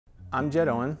I'm Jed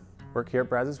Owen, work here at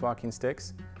Brazos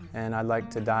Walkingsticks, and I'd like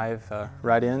to dive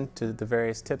right into the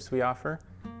various tips we offer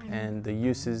and the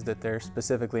uses that they're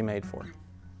specifically made for.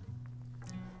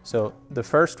 So the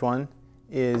first one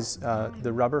is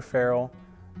the rubber ferrule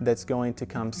that's going to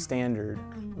come standard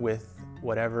with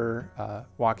whatever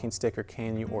walking stick or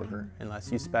can you order,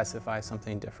 unless you specify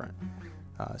something different.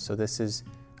 So this is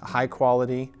a high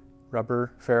quality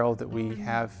rubber ferrule that we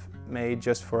have made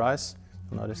just for us.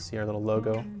 You'll notice see our little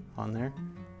logo on there.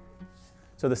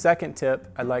 So the second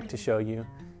tip I'd like to show you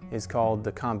is called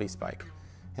the combi spike,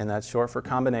 and that's short for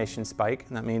combination spike,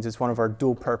 and that means it's one of our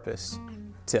dual purpose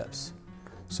tips.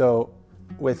 So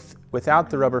without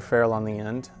the rubber ferrule on the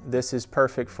end, this is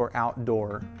perfect for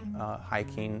outdoor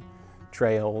hiking,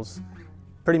 trails,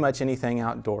 pretty much anything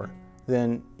outdoor.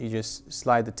 Then you just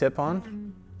slide the tip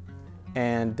on,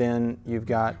 and then you've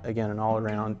got, again, an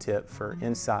all-around tip for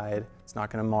inside. It's not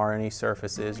going to mar any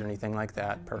surfaces or anything like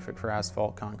that. Perfect for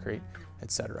asphalt, concrete,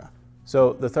 etc.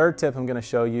 So the third tip I'm going to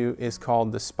show you is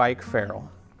called the spike ferrule.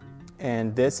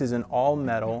 And this is an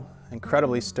all-metal,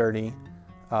 incredibly sturdy,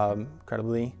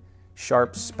 incredibly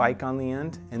sharp spike on the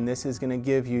end. And this is going to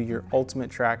give you your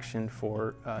ultimate traction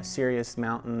for serious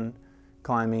mountain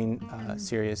climbing,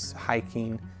 serious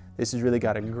hiking. This has really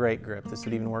got a great grip. This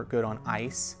would even work good on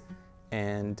ice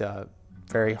and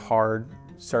very hard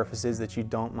surfaces that you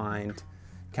don't mind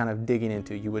kind of digging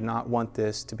into. You would not want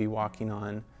this to be walking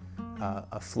on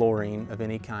a flooring of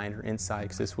any kind or inside,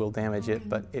 because this will damage it,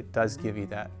 but it does give you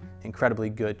that incredibly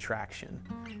good traction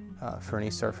for any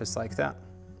surface like that.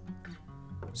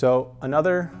 So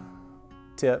another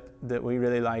tip that we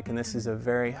really like, and this is a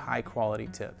very high quality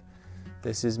tip.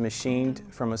 This is machined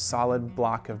from a solid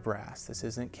block of brass. This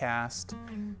isn't cast.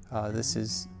 This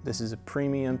is a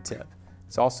premium tip.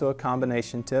 It's also a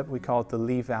combination tip. We call it the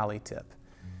Lee Valley tip.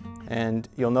 And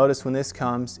you'll notice when this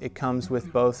comes, it comes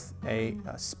with both a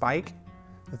spike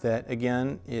that,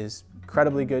 again, is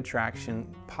incredibly good traction,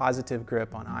 positive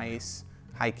grip on ice,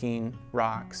 hiking,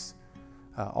 rocks,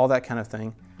 all that kind of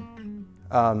thing.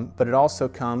 But it also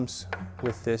comes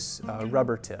with this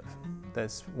rubber tip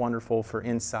that's wonderful for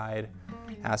inside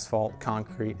asphalt,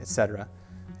 concrete, etc.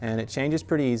 And it changes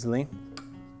pretty easily.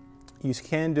 You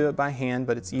can do it by hand,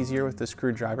 but it's easier with the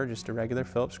screwdriver, just a regular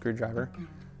Phillips screwdriver,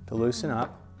 to loosen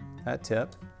up that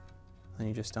tip. Then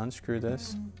you just unscrew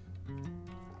this.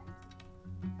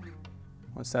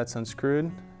 Once that's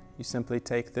unscrewed, you simply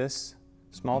take this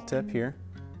small tip here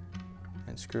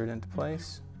and screw it into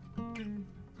place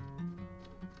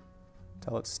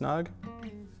until it's snug.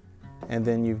 And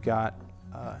then you've got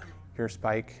your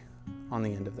spike on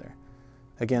the end of there.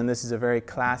 Again, this is a very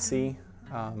classy,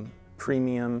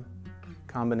 premium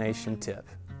combination tip.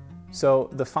 So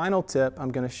the final tip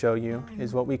I'm going to show you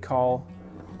is what we call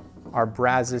our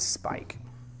Brazos spike.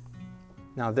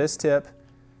 Now this tip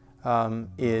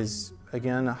is,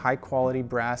 again, a high quality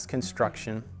brass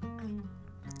construction,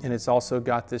 and it's also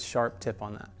got this sharp tip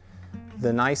on that.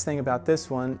 The nice thing about this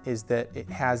one is that it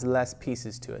has less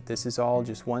pieces to it. This is all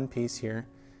just one piece here,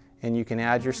 and you can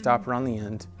add your stopper on the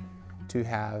end to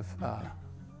have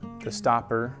the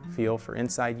stopper feel for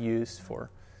inside use, for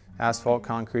asphalt,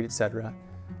 concrete, etc.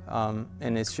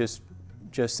 And it's just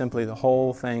simply the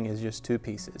whole thing is just two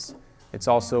pieces. It's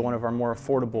also one of our more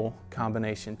affordable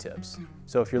combination tips.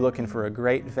 So if you're looking for a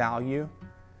great value,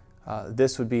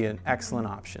 this would be an excellent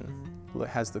option. It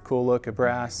has the cool look of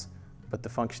brass, but the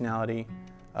functionality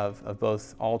of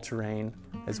both all-terrain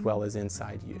as well as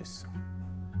inside use.